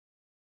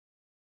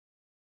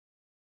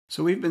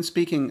So we've been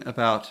speaking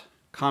about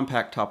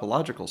compact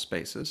topological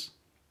spaces.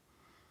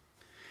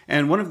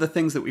 And one of the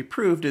things that we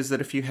proved is that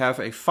if you have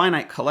a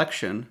finite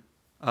collection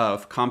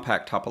of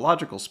compact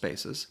topological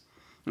spaces,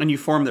 and you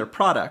form their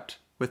product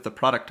with the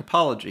product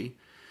topology,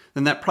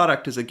 then that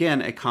product is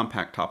again a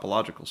compact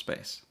topological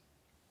space.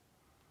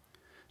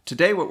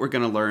 Today what we're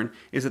going to learn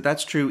is that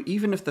that's true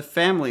even if the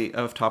family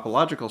of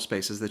topological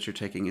spaces that you're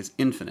taking is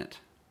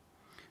infinite.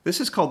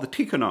 This is called the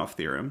Tikhonov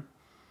theorem.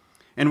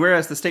 And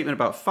whereas the statement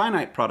about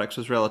finite products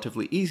was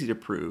relatively easy to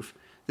prove,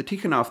 the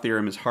Tikhonov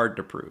theorem is hard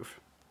to prove.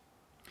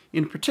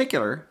 In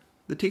particular,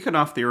 the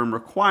Tikhonov theorem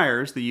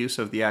requires the use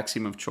of the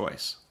axiom of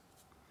choice.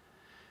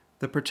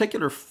 The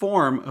particular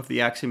form of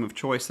the axiom of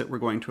choice that we're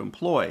going to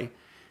employ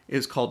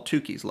is called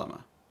Tukey's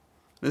lemma.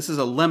 This is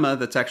a lemma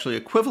that's actually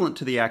equivalent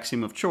to the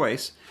axiom of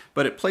choice,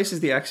 but it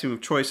places the axiom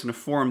of choice in a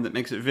form that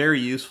makes it very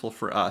useful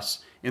for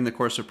us in the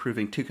course of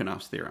proving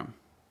Tikhonov's theorem.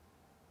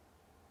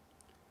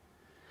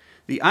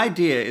 The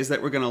idea is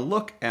that we're going to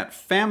look at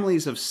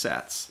families of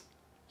sets.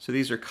 So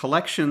these are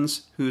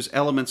collections whose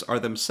elements are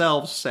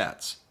themselves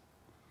sets.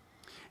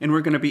 And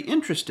we're going to be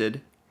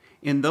interested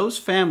in those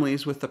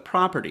families with the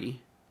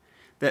property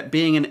that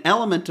being an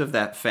element of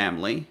that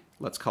family,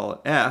 let's call it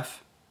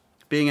F,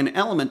 being an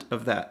element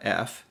of that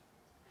F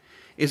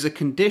is a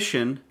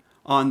condition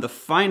on the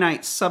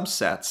finite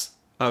subsets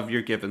of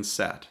your given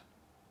set.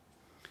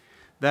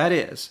 That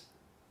is,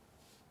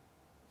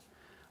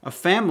 a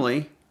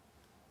family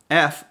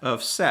F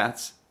of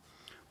sets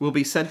will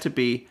be said to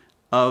be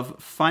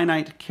of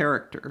finite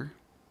character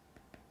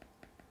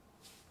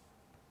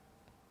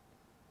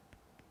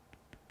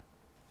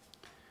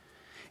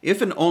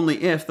if and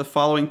only if the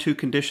following two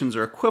conditions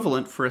are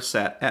equivalent for a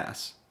set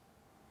S.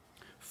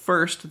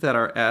 First, that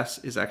our S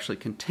is actually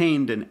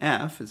contained in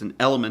F, is an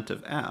element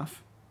of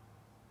F.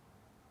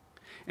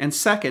 And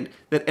second,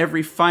 that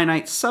every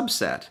finite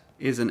subset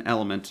is an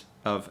element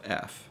of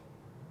F.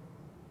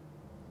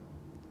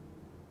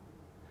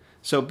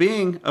 So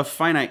being of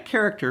finite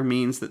character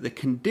means that the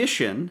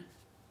condition,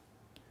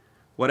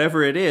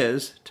 whatever it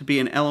is, to be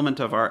an element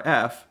of our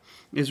F,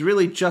 is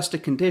really just a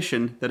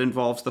condition that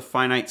involves the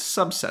finite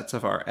subsets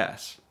of our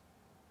S.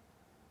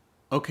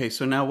 Okay,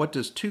 so now what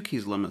does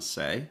Tukey's lemma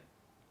say?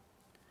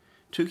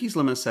 Tukey's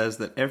lemma says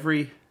that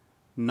every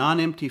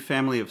non-empty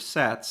family of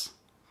sets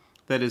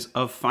that is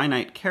of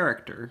finite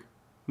character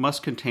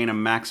must contain a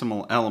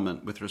maximal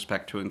element with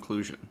respect to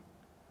inclusion.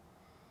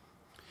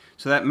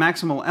 So that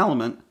maximal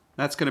element,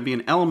 that's going to be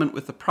an element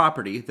with the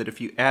property that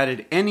if you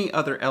added any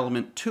other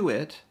element to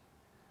it,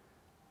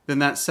 then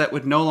that set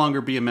would no longer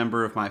be a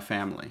member of my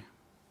family.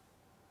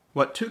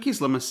 What Tukey's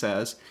lemma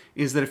says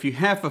is that if you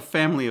have a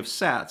family of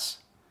sets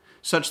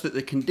such that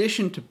the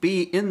condition to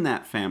be in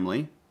that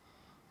family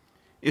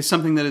is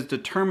something that is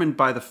determined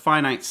by the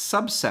finite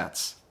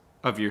subsets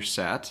of your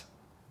set,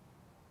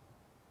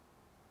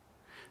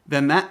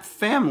 then that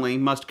family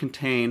must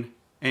contain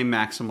a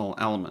maximal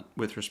element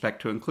with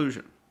respect to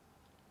inclusion.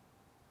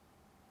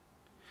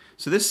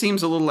 So this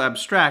seems a little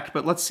abstract,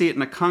 but let's see it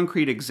in a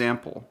concrete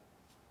example.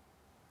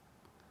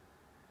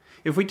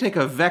 If we take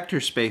a vector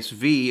space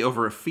V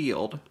over a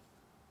field,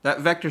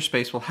 that vector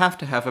space will have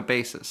to have a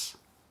basis.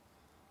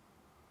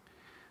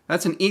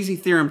 That's an easy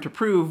theorem to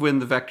prove when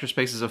the vector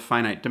space is of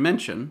finite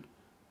dimension,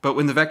 but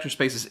when the vector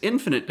space is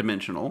infinite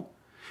dimensional,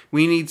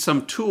 we need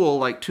some tool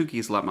like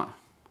Tukey's lemma.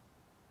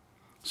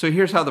 So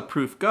here's how the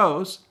proof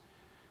goes.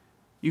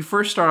 You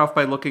first start off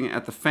by looking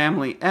at the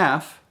family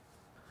F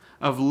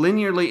of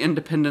linearly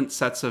independent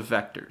sets of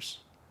vectors.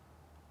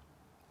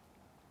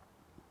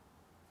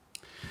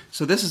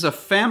 So this is a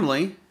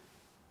family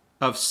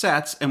of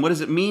sets, and what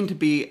does it mean to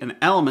be an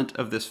element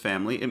of this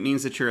family? It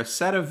means that you're a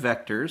set of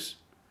vectors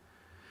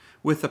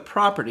with the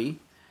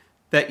property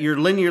that you're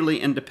linearly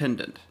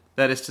independent.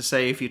 That is to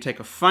say, if you take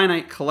a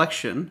finite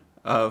collection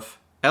of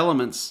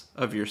elements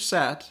of your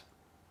set,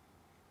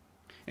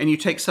 and you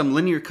take some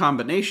linear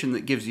combination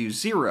that gives you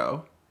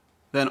 0,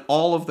 then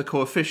all of the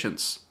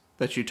coefficients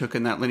that you took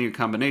in that linear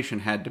combination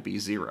had to be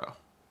 0.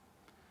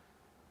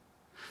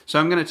 So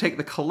I'm going to take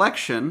the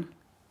collection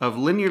of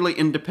linearly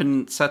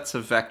independent sets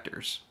of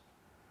vectors.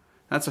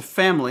 That's a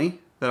family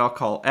that I'll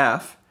call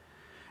F,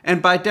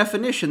 and by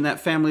definition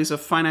that family is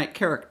of finite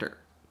character.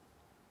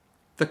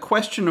 The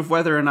question of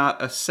whether or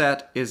not a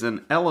set is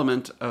an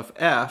element of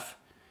F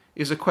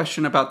is a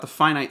question about the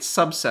finite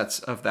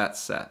subsets of that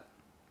set.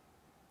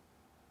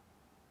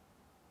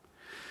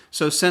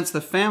 So since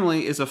the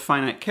family is of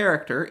finite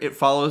character, it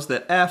follows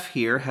that F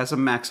here has a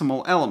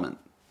maximal element,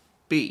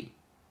 B.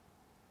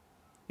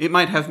 It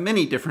might have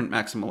many different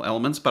maximal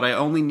elements, but I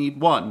only need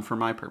one for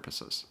my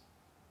purposes.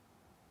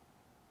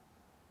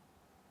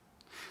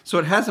 So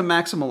it has a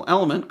maximal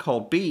element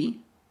called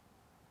B.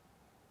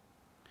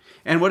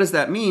 And what does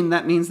that mean?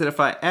 That means that if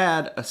I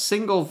add a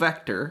single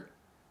vector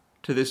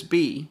to this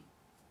B,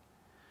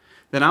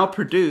 then I'll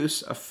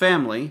produce a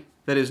family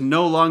that is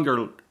no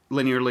longer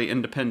linearly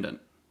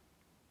independent.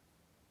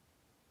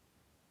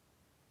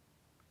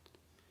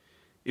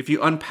 If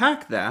you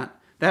unpack that,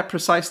 that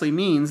precisely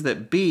means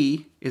that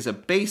B is a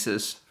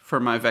basis for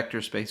my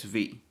vector space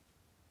V.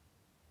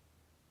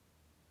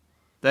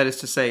 That is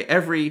to say,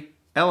 every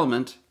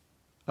element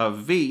of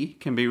V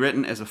can be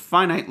written as a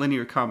finite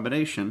linear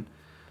combination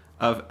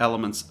of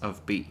elements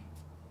of B.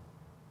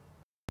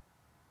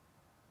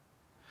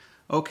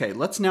 Okay,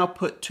 let's now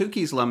put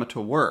Tukey's lemma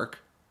to work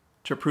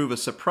to prove a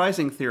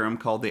surprising theorem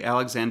called the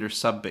Alexander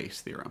subbase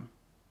theorem.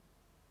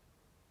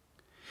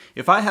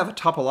 If I have a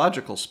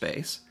topological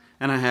space,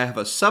 and I have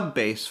a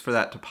subbase for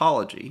that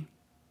topology,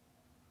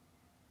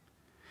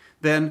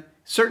 then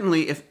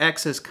certainly if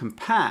X is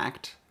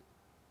compact,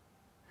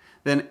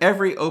 then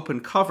every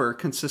open cover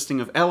consisting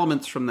of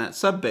elements from that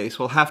subbase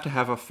will have to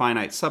have a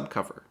finite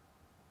subcover.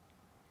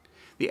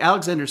 The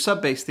Alexander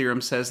subbase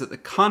theorem says that the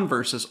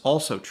converse is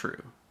also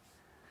true.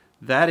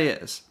 That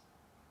is,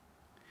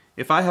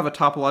 if I have a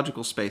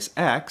topological space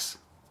X,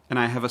 and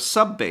I have a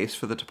subbase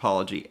for the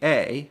topology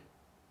A,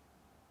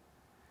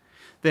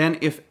 then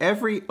if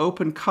every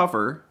open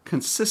cover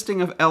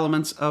consisting of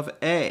elements of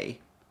A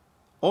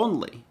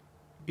only,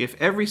 if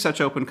every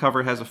such open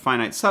cover has a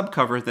finite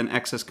subcover, then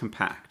X is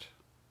compact.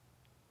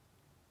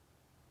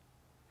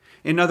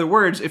 In other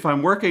words, if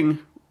I'm working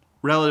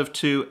relative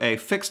to a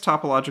fixed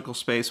topological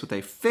space with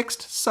a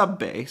fixed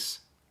subbase,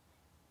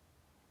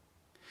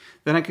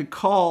 then I could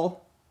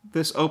call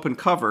this open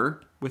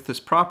cover with this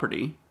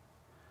property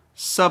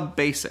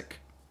subbasic.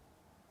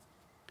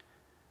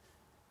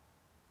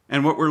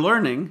 And what we're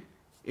learning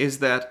is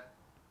that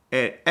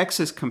X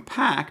is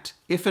compact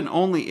if and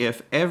only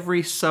if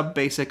every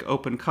subbasic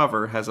open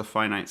cover has a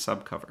finite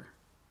subcover.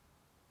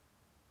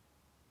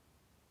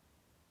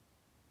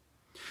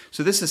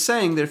 So this is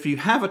saying that if you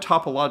have a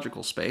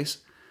topological space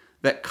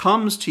that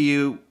comes to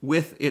you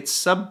with its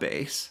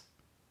subbase,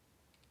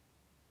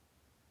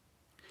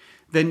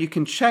 then you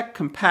can check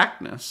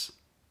compactness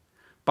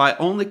by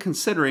only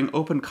considering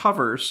open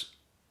covers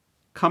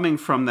coming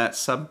from that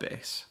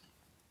subbase.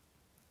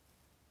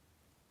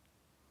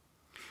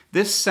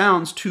 This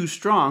sounds too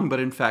strong, but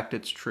in fact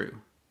it's true,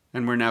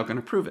 and we're now going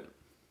to prove it.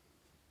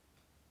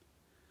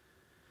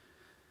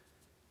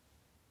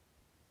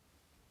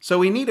 So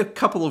we need a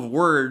couple of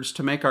words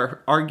to make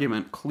our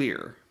argument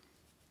clear.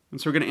 And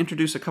so we're going to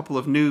introduce a couple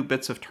of new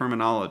bits of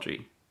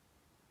terminology.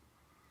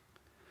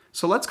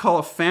 So let's call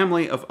a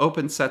family of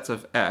open sets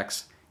of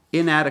X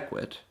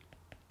inadequate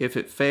if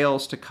it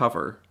fails to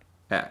cover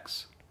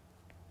X.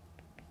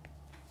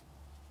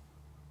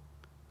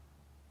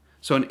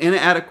 So an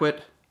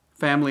inadequate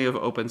family of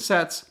open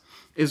sets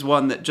is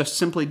one that just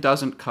simply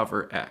doesn't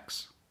cover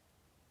X.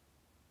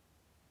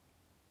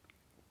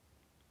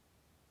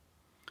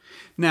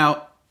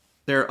 Now,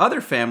 there are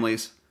other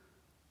families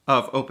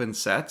of open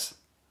sets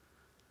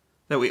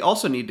that we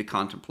also need to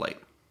contemplate.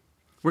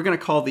 We're going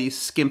to call these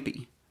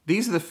skimpy.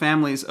 These are the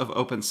families of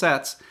open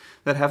sets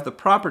that have the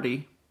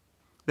property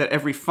that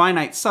every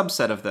finite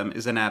subset of them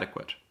is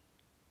inadequate.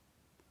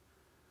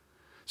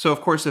 So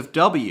of course, if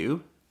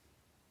W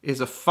is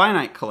a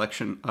finite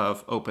collection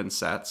of open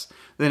sets,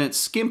 then it's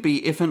skimpy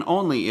if and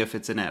only if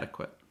it's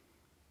inadequate.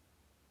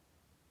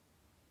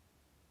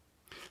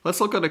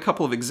 Let's look at a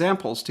couple of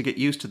examples to get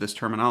used to this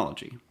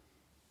terminology.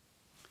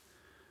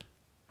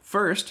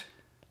 First,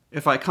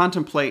 if I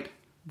contemplate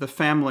the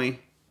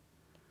family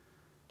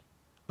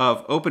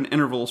of open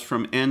intervals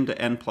from n to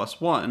n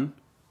plus 1,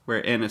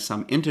 where n is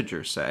some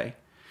integer, say,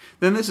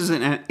 then this is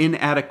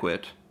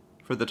inadequate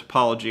for the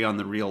topology on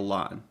the real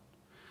line.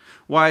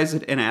 Why is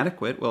it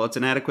inadequate? Well, it's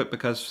inadequate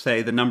because,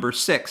 say, the number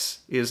 6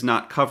 is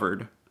not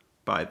covered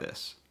by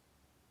this.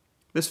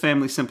 This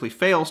family simply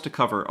fails to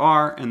cover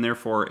R, and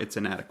therefore it's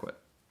inadequate.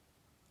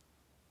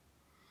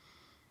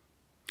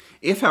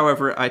 If,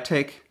 however, I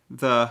take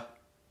the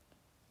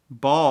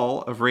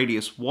ball of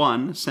radius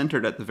 1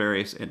 centered at the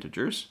various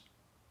integers,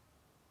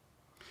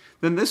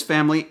 then this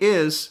family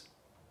is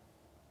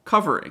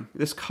covering.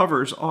 This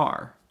covers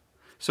R.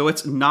 So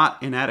it's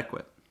not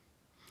inadequate.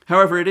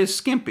 However, it is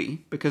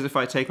skimpy, because if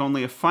I take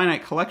only a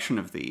finite collection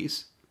of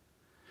these,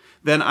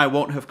 then I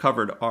won't have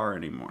covered R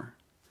anymore.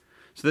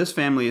 So this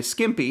family is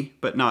skimpy,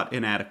 but not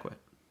inadequate.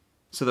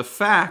 So the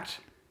fact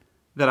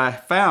that I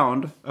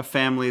found a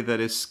family that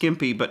is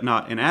skimpy but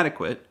not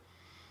inadequate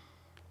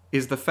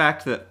is the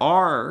fact that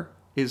R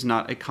is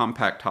not a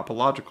compact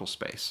topological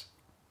space.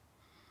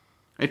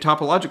 A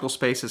topological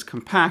space is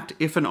compact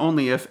if and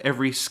only if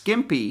every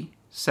skimpy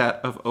set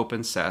of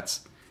open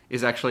sets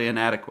is actually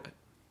inadequate.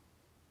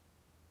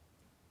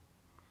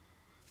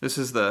 This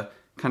is the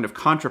kind of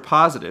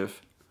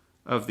contrapositive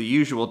of the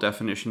usual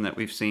definition that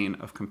we've seen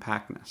of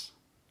compactness.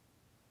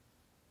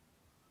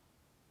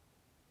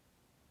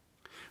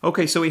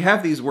 Okay, so we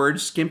have these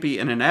words, skimpy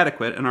and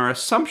inadequate, and our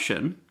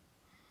assumption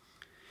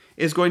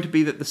is going to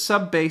be that the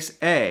subbase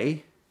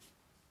A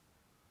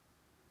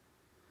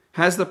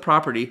has the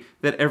property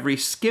that every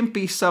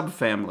skimpy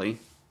subfamily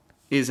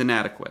is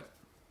inadequate.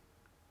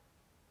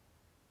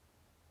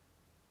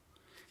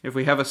 If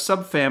we have a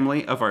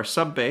subfamily of our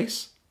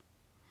subbase,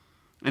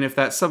 and if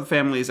that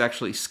subfamily is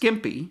actually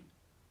skimpy,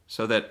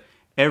 so that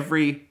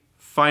every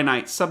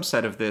finite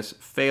subset of this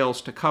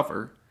fails to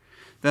cover,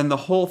 then the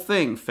whole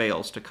thing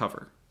fails to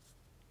cover.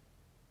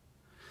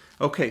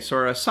 Okay, so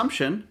our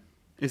assumption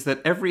is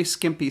that every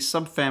skimpy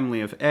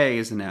subfamily of A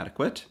is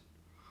inadequate,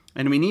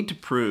 and we need to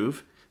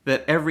prove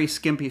that every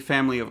skimpy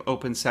family of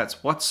open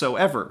sets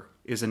whatsoever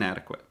is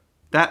inadequate.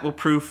 That will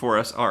prove for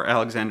us our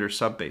Alexander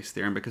subbase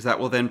theorem, because that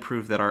will then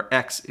prove that our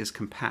X is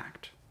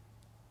compact.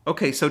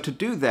 Okay, so to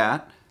do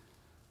that,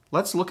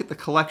 let's look at the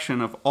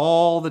collection of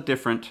all the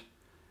different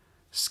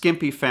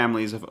skimpy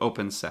families of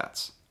open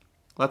sets.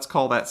 Let's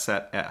call that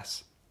set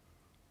S.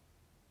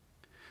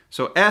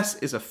 So S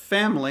is a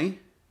family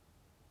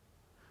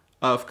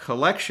of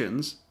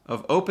collections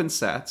of open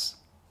sets,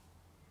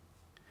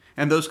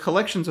 and those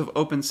collections of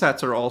open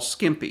sets are all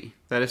skimpy.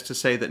 That is to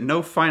say that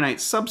no finite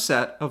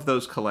subset of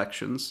those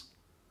collections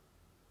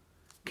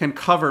can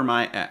cover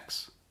my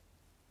X.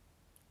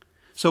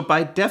 So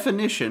by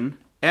definition,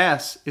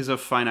 S is of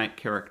finite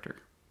character.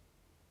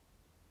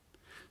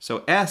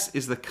 So S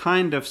is the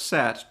kind of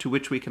set to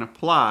which we can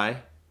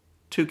apply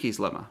Tukey's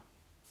lemma.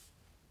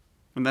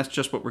 And that's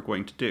just what we're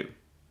going to do.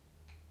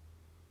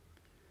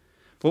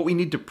 What we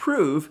need to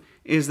prove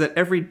is that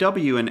every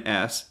W in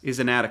S is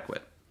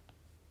inadequate.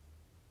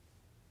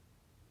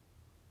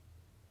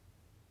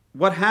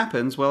 What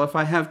happens? Well, if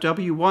I have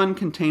W1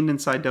 contained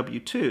inside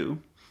W2,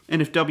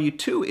 and if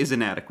W2 is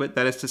inadequate,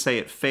 that is to say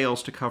it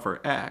fails to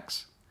cover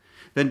X,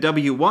 then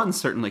W1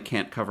 certainly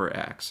can't cover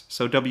X,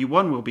 so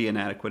W1 will be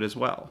inadequate as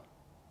well.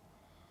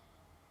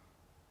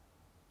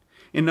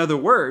 In other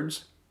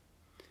words,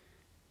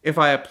 if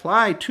I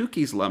apply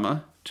Tukey's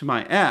lemma to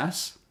my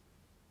S,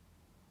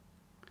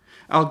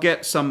 I'll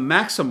get some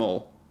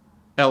maximal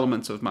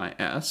elements of my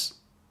S,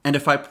 and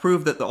if I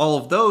prove that all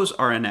of those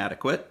are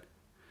inadequate,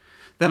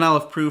 then I'll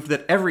have proved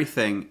that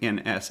everything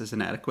in S is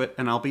inadequate,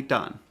 and I'll be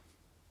done.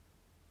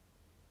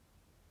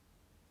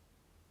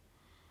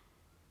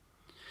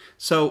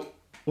 So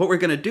what we're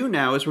going to do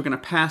now is we're going to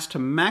pass to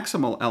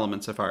maximal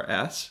elements of our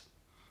S,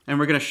 and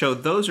we're going to show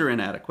those are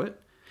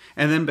inadequate,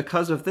 and then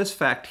because of this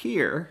fact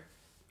here,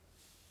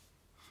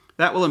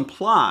 that will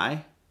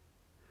imply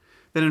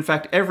that in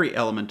fact every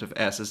element of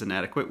S is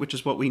inadequate, which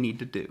is what we need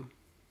to do.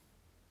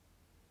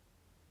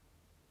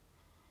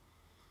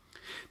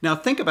 Now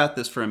think about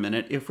this for a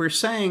minute. If we're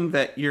saying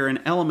that you're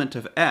an element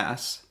of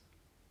S,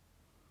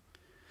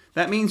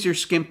 that means you're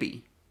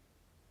skimpy.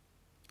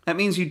 That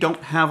means you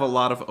don't have a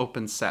lot of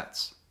open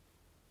sets.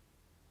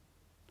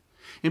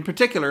 In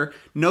particular,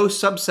 no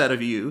subset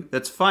of U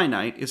that's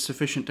finite is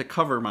sufficient to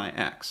cover my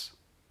X.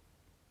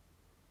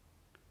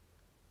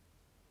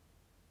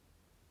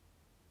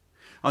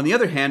 On the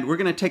other hand, we're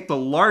going to take the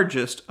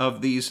largest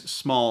of these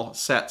small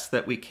sets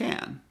that we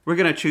can. We're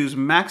going to choose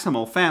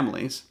maximal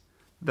families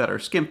that are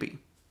skimpy.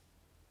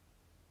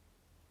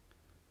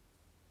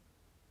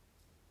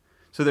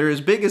 So they're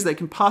as big as they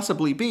can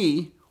possibly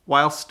be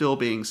while still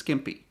being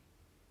skimpy.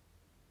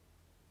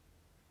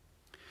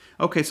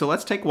 Okay, so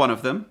let's take one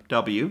of them,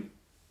 W.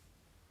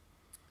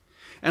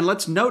 And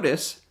let's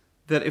notice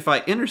that if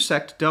I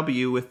intersect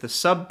W with the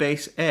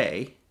subbase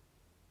A,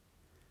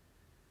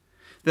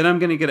 then I'm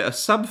going to get a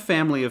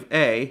subfamily of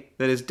A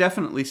that is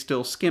definitely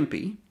still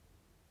skimpy.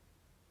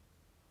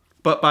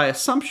 But by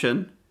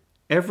assumption,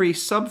 every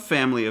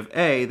subfamily of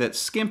A that's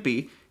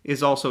skimpy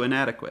is also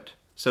inadequate.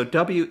 So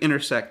W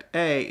intersect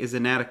A is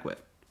inadequate.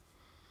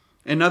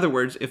 In other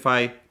words, if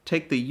I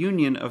take the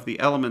union of the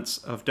elements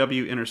of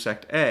W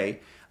intersect A,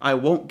 I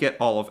won't get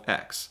all of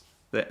X.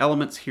 The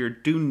elements here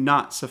do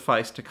not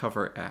suffice to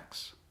cover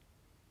X.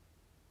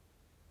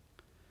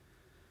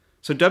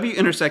 So W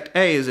intersect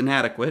A is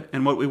inadequate,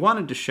 and what we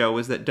wanted to show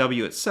is that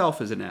W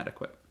itself is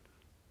inadequate.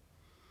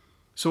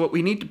 So what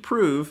we need to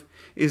prove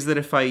is that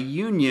if I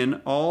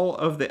union all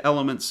of the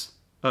elements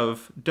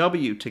of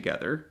W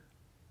together,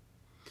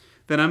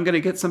 then I'm going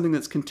to get something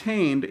that's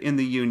contained in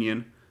the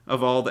union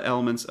of all the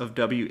elements of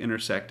W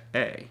intersect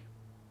A.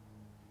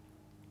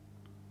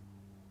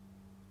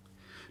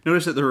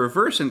 Notice that the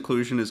reverse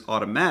inclusion is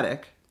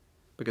automatic,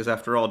 because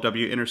after all,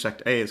 W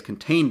intersect A is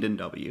contained in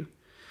W.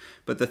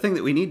 But the thing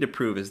that we need to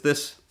prove is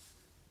this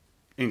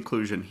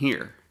inclusion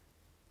here.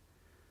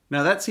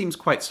 Now that seems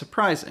quite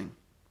surprising.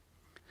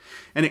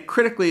 And it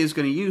critically is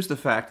going to use the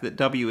fact that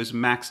W is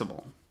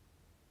maximal.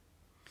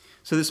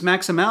 So this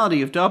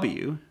maximality of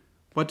W,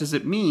 what does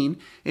it mean?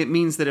 It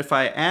means that if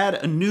I add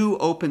a new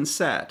open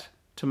set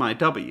to my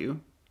W,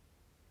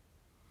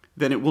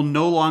 then it will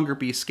no longer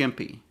be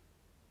skimpy.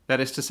 That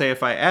is to say,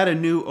 if I add a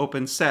new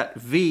open set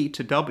V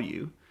to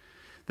W,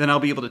 then I'll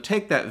be able to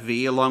take that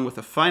V along with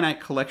a finite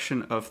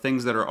collection of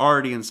things that are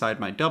already inside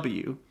my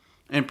W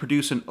and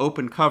produce an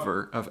open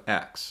cover of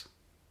X.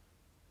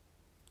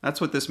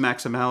 That's what this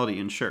maximality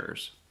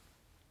ensures.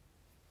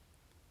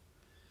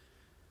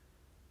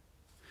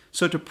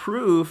 So to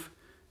prove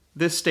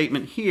this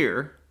statement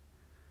here,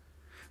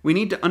 we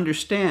need to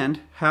understand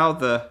how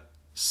the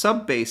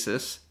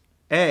subbasis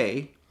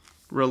A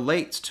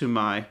relates to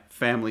my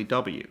family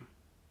W.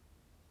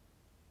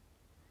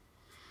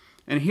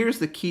 And here's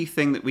the key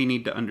thing that we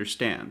need to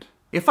understand.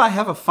 If I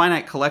have a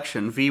finite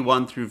collection,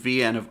 V1 through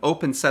Vn, of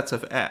open sets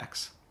of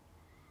X,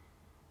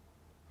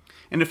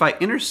 and if I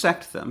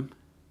intersect them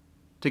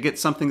to get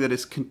something that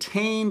is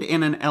contained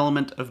in an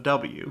element of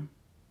W,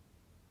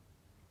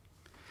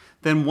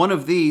 then one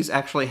of these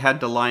actually had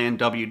to lie in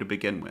W to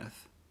begin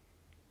with.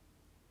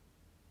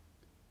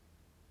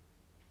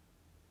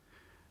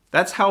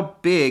 That's how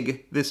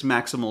big this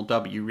maximal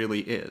W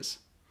really is.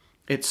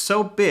 It's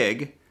so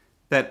big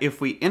that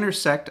if we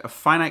intersect a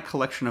finite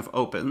collection of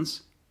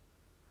opens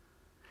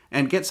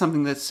and get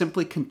something that's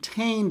simply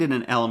contained in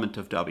an element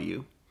of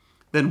W,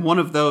 then one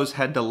of those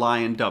had to lie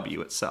in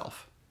W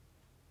itself.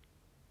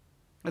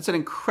 That's an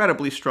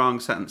incredibly strong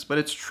sentence, but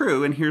it's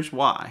true, and here's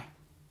why.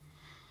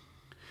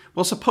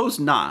 Well, suppose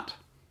not.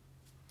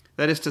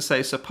 That is to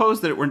say,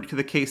 suppose that it were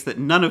the case that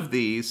none of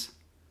these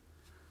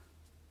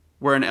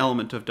were an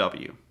element of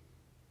W.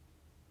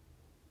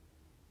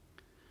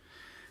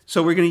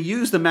 So we're going to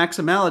use the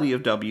maximality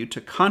of W to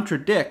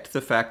contradict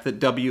the fact that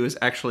W is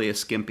actually a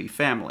skimpy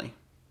family.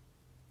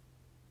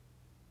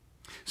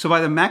 So by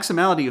the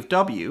maximality of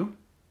W,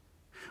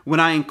 when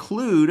I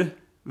include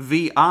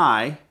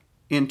Vi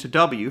into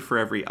W for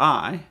every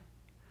I,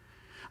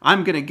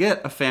 I'm going to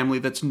get a family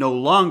that's no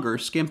longer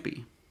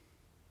skimpy.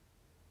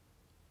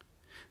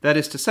 That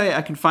is to say,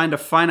 I can find a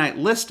finite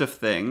list of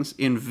things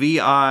in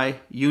Vi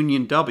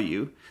union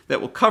W that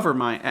will cover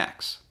my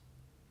X.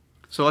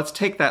 So let's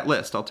take that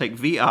list. I'll take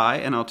Vi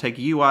and I'll take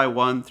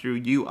UI1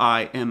 through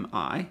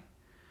UIMI.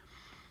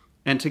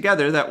 And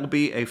together that will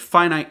be a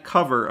finite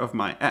cover of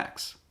my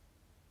X.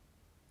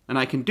 And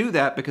I can do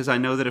that because I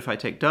know that if I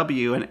take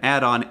W and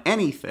add on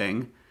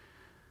anything,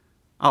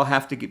 I'll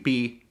have to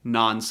be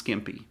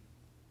non-skimpy.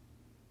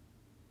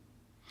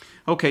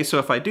 Okay, so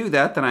if I do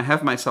that, then I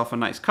have myself a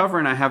nice cover,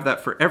 and I have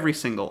that for every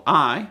single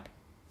I.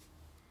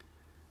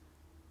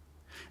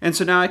 And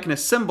so now I can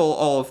assemble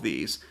all of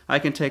these. I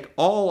can take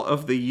all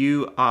of the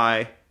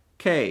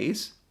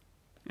UIKs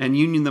and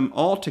union them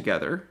all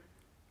together,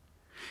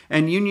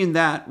 and union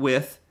that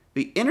with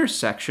the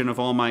intersection of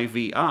all my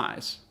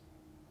VIs.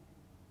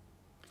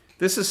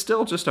 This is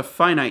still just a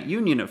finite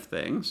union of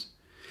things,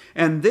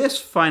 and this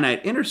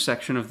finite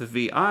intersection of the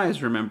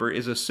VIs, remember,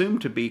 is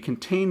assumed to be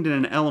contained in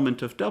an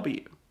element of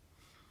W.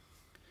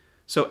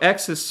 So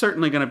X is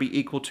certainly going to be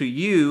equal to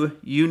U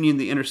union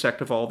the intersect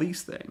of all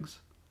these things.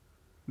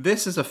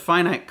 This is a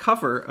finite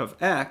cover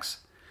of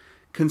X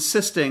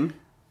consisting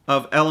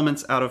of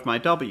elements out of my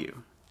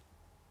W.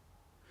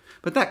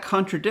 But that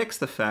contradicts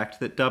the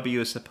fact that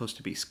W is supposed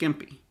to be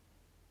skimpy.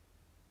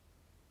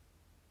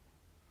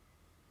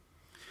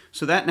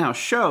 So that now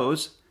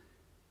shows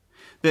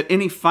that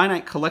any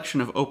finite collection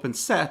of open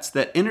sets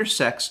that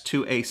intersects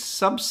to a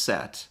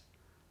subset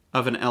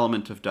of an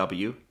element of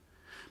W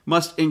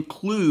must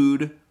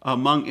include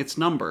among its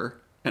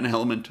number an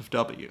element of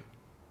W.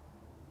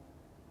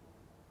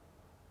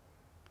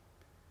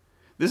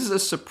 This is a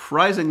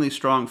surprisingly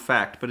strong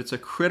fact, but it's a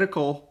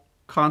critical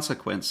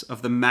consequence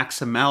of the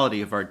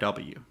maximality of our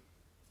W.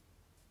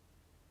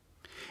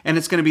 And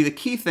it's going to be the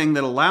key thing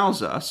that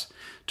allows us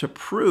to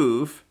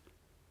prove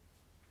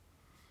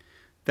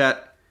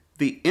that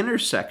the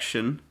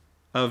intersection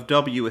of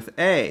W with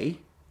A,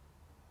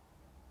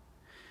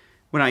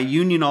 when I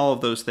union all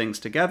of those things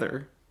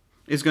together,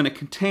 is going to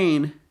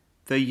contain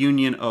the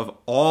union of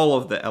all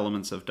of the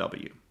elements of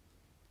W.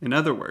 In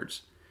other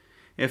words,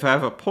 if I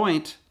have a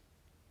point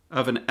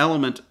of an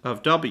element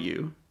of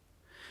W,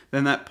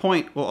 then that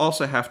point will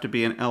also have to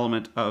be an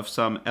element of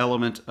some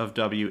element of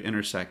W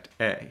intersect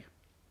A.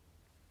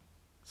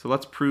 So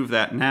let's prove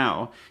that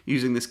now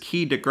using this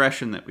key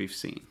digression that we've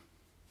seen.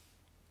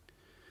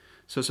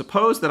 So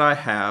suppose that I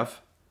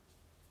have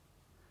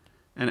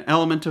an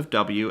element of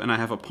W and I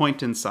have a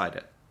point inside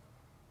it.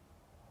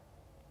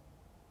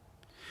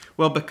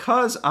 Well,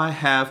 because I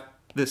have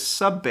this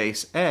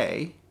subbase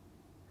A,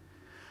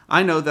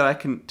 I know that I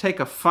can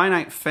take a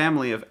finite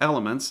family of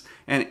elements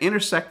and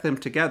intersect them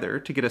together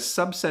to get a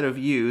subset of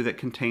U that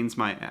contains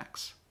my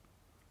X.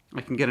 I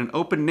can get an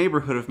open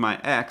neighborhood of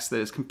my X that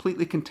is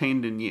completely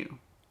contained in U.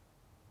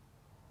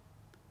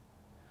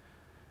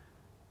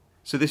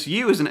 So this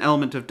U is an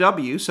element of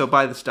W, so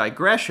by this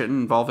digression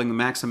involving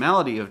the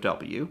maximality of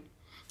W,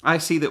 I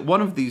see that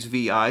one of these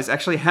VIs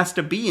actually has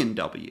to be in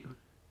W.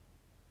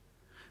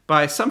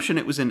 By assumption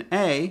it was in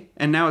A,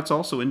 and now it's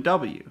also in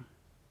W.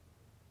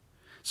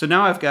 So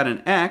now I've got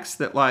an X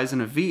that lies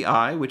in a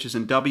VI, which is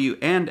in W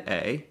and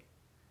A,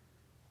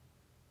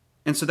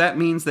 and so that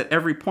means that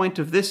every point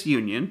of this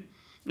union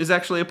is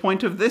actually a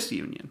point of this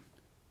union.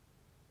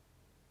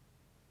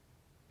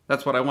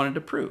 That's what I wanted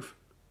to prove.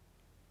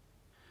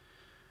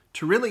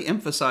 To really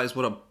emphasize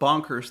what a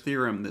bonkers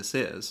theorem this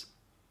is,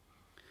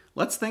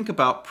 let's think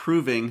about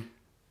proving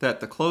that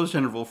the closed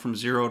interval from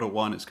 0 to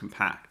 1 is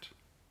compact.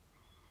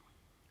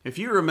 If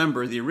you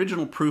remember, the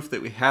original proof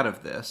that we had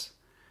of this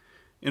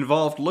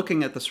involved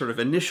looking at the sort of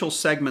initial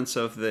segments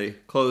of the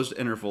closed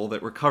interval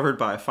that were covered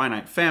by a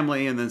finite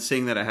family and then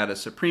seeing that it had a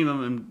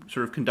supremum and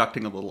sort of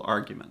conducting a little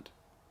argument.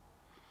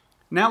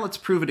 Now let's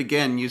prove it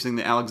again using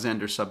the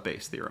Alexander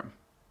subbase theorem.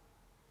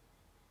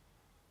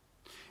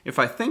 If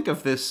I think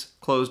of this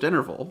closed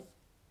interval,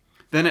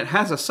 then it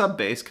has a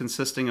subbase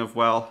consisting of,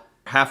 well,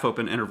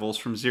 half-open intervals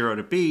from 0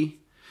 to B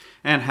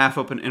and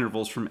half-open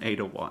intervals from A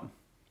to 1.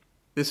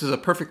 This is a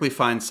perfectly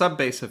fine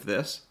subbase of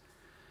this,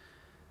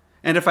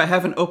 And if I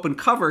have an open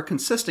cover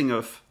consisting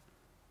of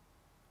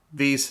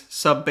these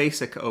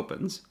sub-basic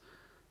opens,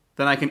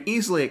 then I can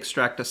easily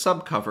extract a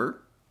subcover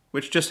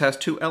which just has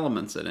two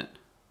elements in it,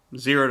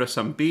 0 to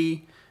some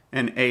b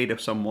and a to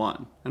some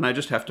 1. And I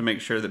just have to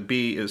make sure that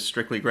b is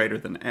strictly greater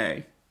than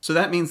a. So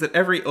that means that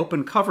every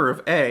open cover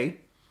of a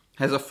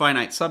has a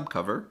finite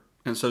subcover,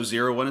 and so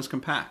 0, 1 is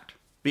compact.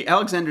 The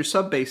Alexander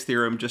subbase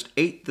theorem just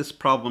ate this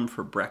problem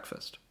for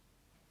breakfast.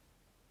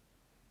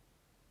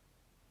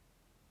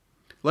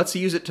 Let's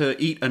use it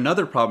to eat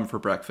another problem for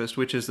breakfast,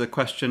 which is the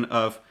question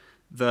of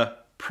the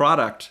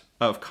product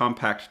of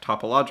compact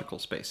topological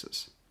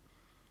spaces.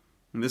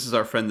 And this is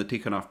our friend the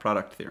Tikhonov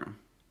product theorem.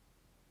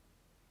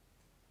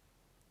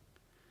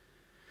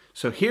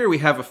 So here we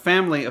have a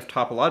family of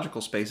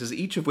topological spaces,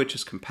 each of which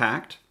is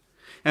compact,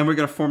 and we're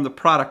going to form the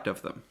product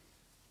of them.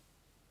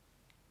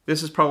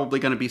 This is probably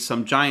going to be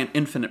some giant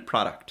infinite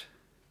product.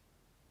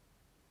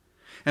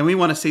 And we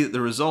want to see that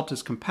the result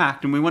is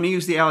compact, and we want to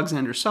use the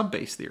Alexander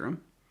subbase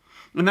theorem.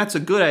 And that's a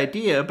good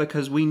idea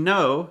because we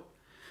know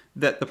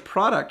that the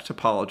product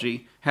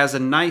topology has a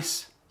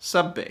nice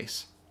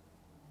subbase.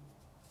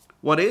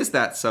 What is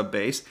that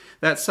subbase?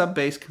 That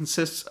subbase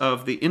consists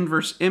of the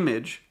inverse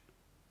image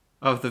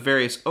of the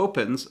various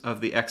opens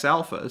of the x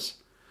alphas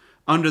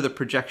under the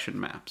projection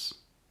maps.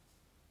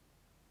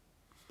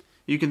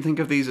 You can think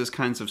of these as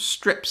kinds of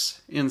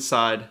strips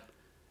inside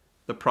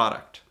the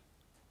product.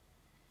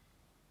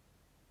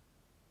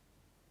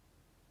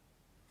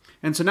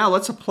 And so now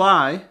let's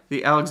apply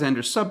the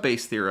Alexander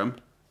subbase theorem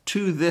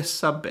to this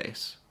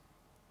subbase.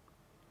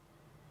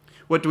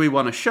 What do we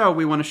want to show?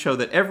 We want to show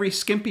that every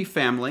skimpy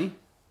family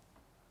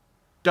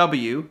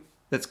W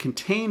that's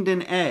contained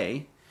in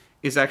A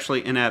is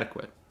actually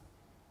inadequate.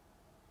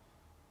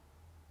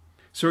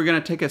 So we're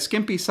going to take a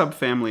skimpy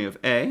subfamily of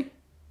A,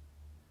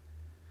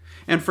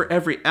 and for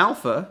every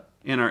alpha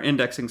in our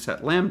indexing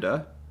set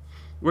lambda,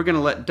 we're going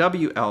to let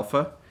W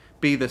alpha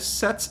be the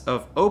sets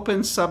of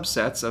open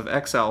subsets of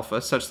X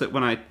alpha such that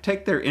when I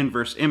take their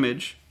inverse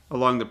image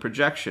along the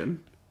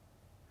projection,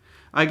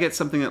 I get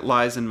something that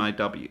lies in my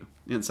W,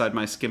 inside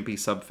my skimpy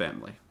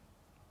subfamily.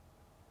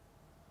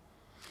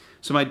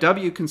 So my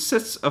W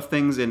consists of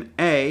things in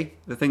A.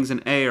 The things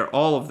in A are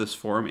all of this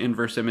form,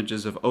 inverse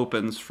images of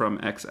opens from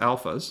X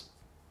alphas.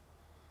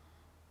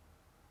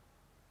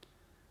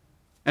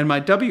 And my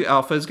W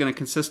alpha is going to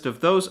consist of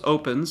those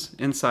opens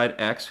inside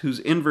X whose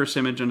inverse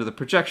image under the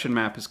projection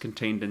map is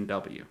contained in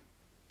W.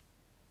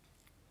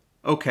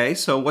 Okay,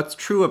 so what's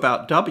true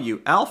about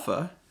W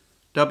alpha?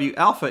 W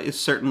alpha is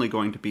certainly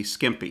going to be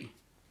skimpy.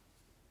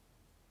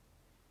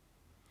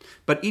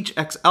 But each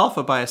X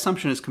alpha by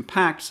assumption is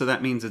compact, so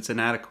that means it's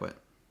inadequate.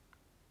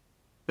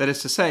 That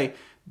is to say,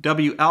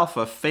 W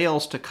alpha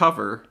fails to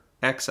cover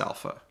X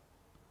alpha.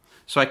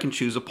 So I can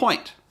choose a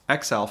point,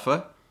 X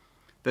alpha,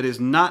 that is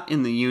not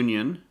in the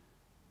union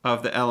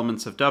of the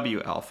elements of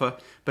W alpha,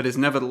 but is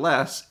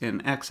nevertheless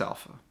in X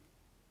alpha.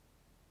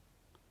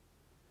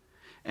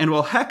 And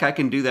well, heck, I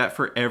can do that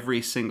for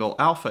every single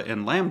alpha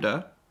in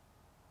lambda.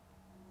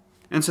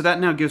 And so that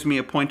now gives me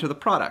a point of the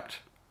product,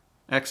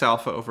 X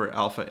alpha over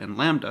alpha in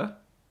lambda.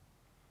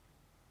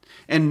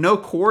 And no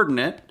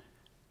coordinate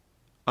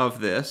of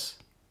this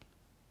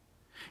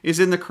is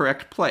in the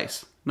correct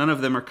place. None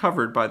of them are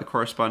covered by the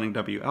corresponding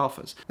W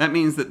alphas. That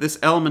means that this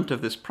element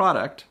of this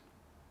product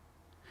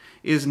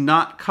is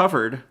not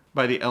covered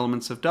by the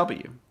elements of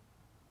W.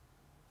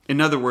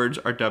 In other words,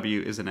 our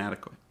W is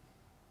inadequate.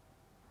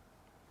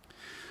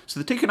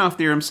 So the Tikhonov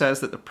theorem says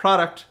that the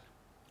product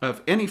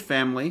of any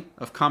family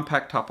of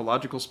compact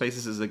topological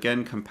spaces is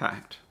again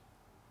compact.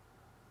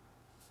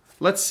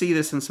 Let's see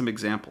this in some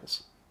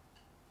examples.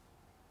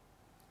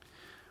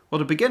 Well,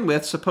 to begin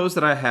with, suppose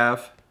that I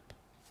have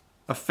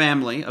a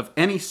family of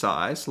any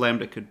size,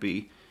 lambda could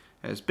be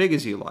as big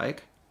as you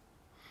like,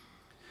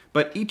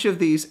 but each of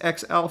these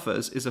X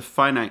alphas is a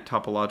finite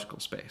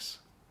topological space.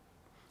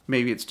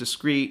 Maybe it's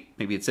discrete,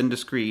 maybe it's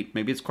indiscrete,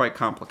 maybe it's quite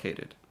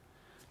complicated.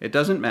 It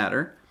doesn't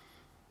matter,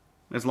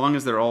 as long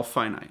as they're all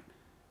finite.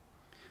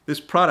 This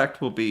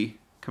product will be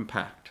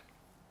compact.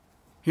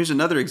 Here's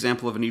another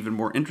example of an even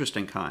more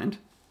interesting kind.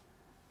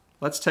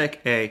 Let's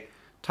take a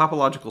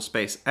topological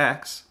space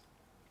X,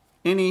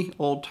 any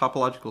old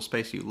topological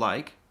space you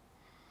like,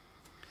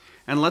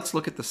 and let's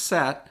look at the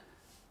set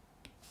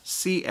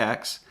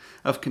Cx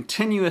of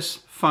continuous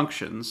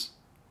functions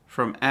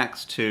from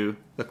X to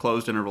the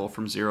closed interval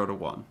from 0 to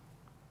 1.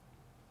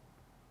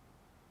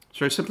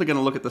 So we're simply going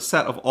to look at the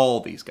set of all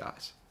these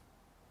guys.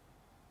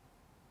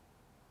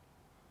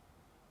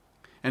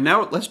 And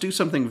now let's do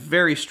something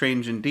very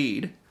strange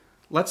indeed.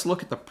 Let's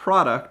look at the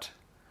product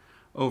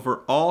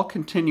over all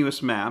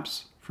continuous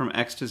maps from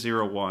X to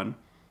 0, 1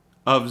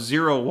 of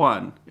 0,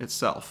 1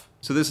 itself.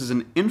 So this is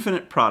an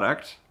infinite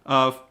product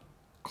of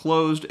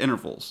closed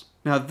intervals.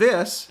 Now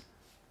this,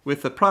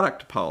 with the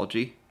product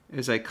topology,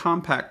 is a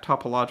compact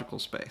topological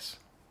space.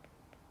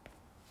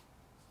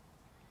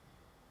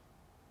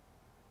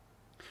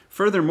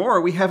 Furthermore,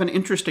 we have an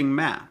interesting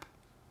map.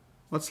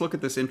 Let's look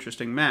at this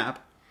interesting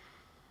map.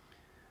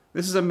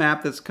 This is a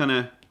map that's going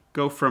to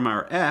go from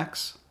our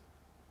X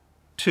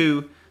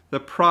to the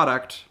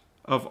product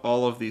of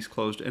all of these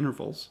closed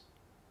intervals.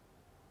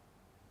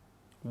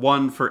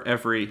 One for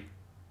every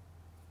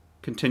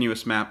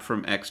continuous map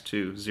from x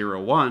to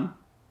 0, 1.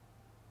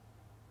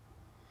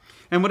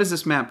 And what does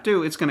this map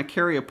do? It's going to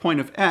carry a point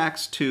of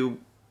x to,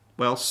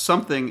 well,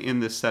 something in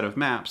this set of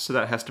maps. So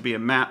that has to be a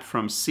map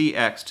from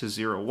Cx to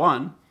 0,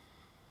 1.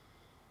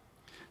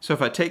 So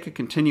if I take a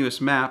continuous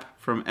map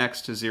from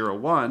x to 0,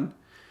 1,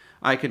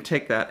 I can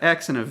take that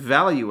x and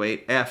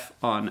evaluate f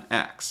on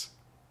x.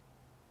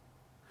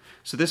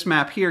 So this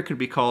map here could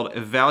be called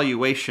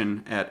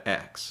evaluation at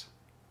x.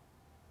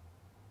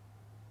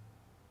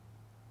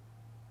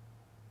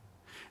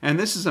 And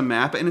this is a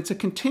map, and it's a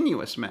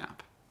continuous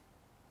map.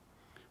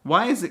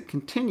 Why is it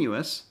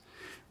continuous?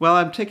 Well,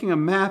 I'm taking a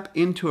map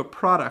into a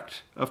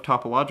product of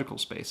topological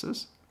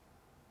spaces.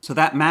 So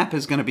that map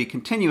is going to be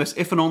continuous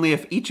if and only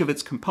if each of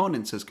its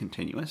components is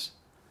continuous.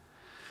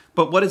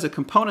 But what does a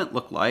component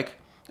look like?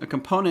 A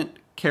component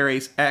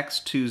carries x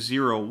to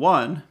 0,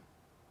 1,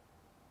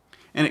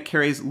 and it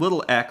carries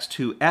little x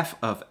to f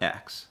of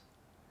x.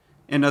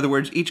 In other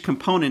words, each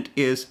component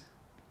is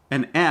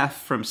an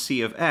f from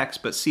C of x,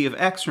 but C of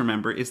x,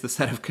 remember, is the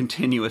set of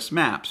continuous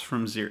maps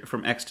from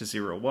x to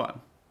 0,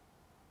 1.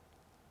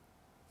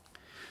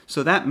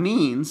 So that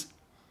means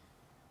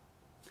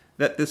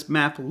that this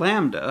map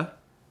lambda,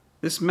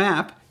 this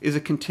map is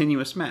a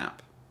continuous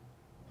map.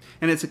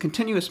 And it's a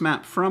continuous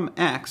map from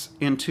x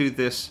into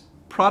this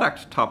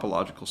product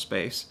topological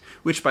space,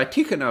 which by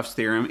Tikhonov's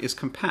theorem is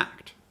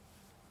compact.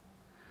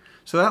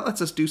 So that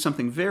lets us do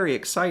something very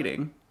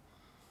exciting,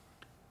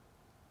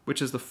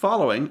 which is the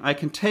following. I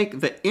can take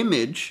the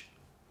image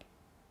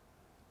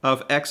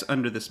of x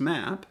under this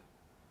map,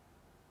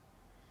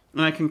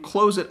 and I can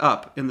close it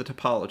up in the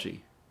topology.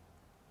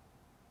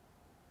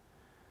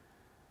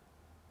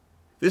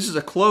 This is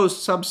a closed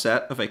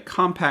subset of a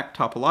compact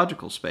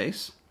topological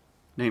space,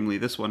 namely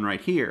this one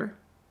right here.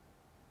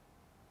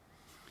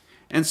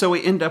 And so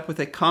we end up with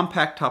a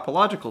compact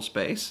topological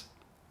space,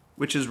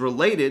 which is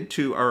related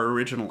to our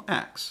original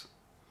x.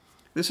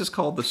 This is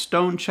called the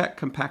stone check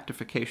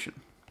compactification.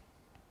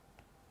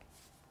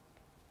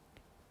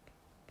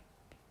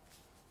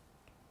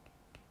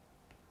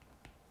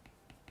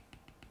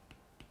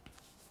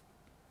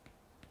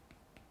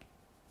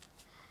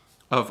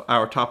 Of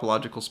our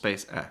topological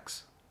space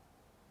x.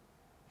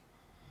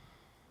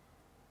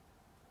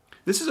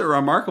 This is a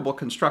remarkable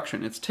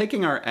construction. It's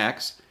taking our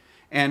x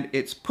and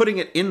it's putting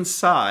it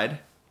inside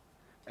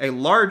a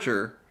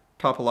larger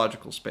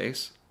topological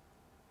space,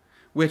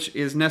 which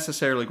is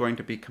necessarily going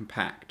to be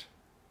compact.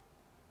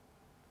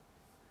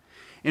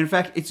 In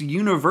fact, it's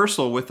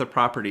universal with the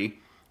property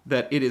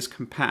that it is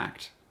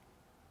compact.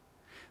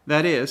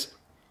 That is,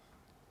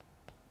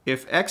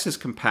 if x is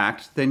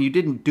compact, then you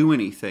didn't do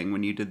anything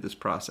when you did this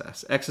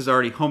process. X is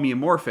already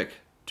homeomorphic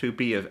to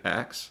b of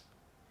x.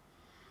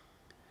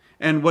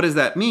 And what does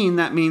that mean?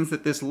 That means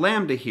that this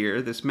lambda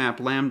here, this map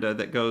lambda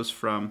that goes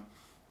from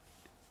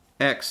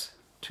x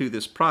to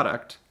this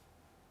product,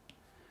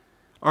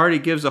 already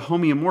gives a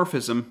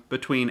homeomorphism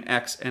between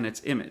x and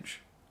its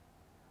image.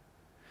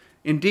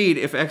 Indeed,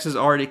 if x is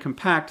already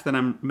compact, then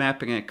I'm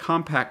mapping a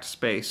compact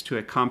space to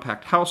a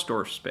compact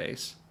Hausdorff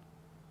space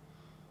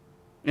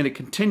in a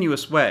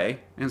continuous way,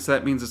 and so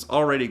that means it's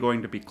already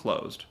going to be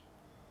closed.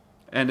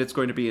 And it's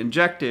going to be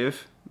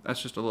injective.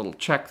 That's just a little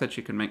check that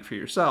you can make for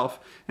yourself,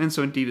 and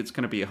so indeed it's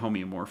going to be a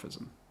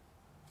homeomorphism.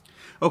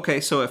 Okay,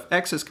 so if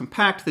x is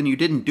compact, then you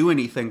didn't do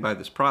anything by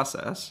this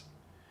process.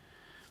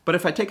 But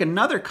if I take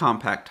another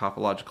compact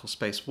topological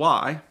space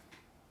y,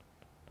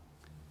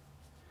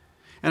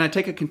 and I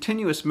take a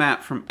continuous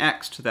map from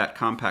x to that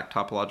compact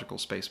topological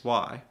space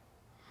y,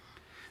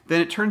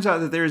 then it turns out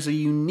that there is a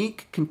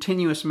unique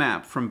continuous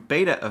map from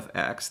beta of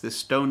x, this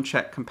stone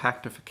check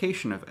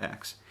compactification of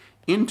x,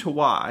 into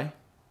y,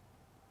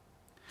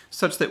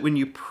 such that when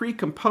you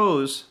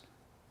precompose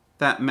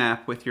that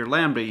map with your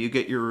lambda, you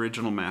get your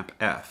original map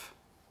f.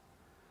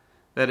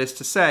 That is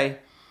to say,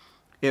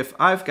 if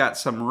I've got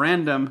some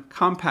random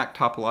compact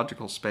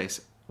topological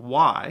space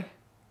y,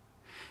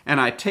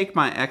 and I take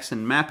my x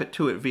and map it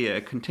to it via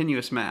a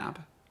continuous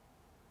map,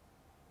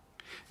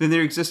 then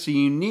there exists a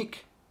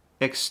unique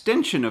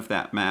extension of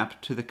that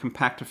map to the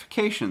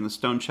compactification, the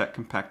stone check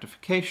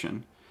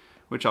compactification,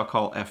 which I'll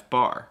call f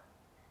bar.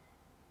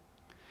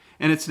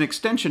 And it's an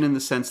extension in the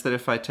sense that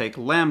if I take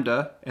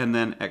lambda and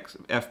then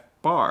f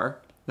bar,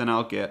 then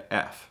I'll get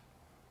f.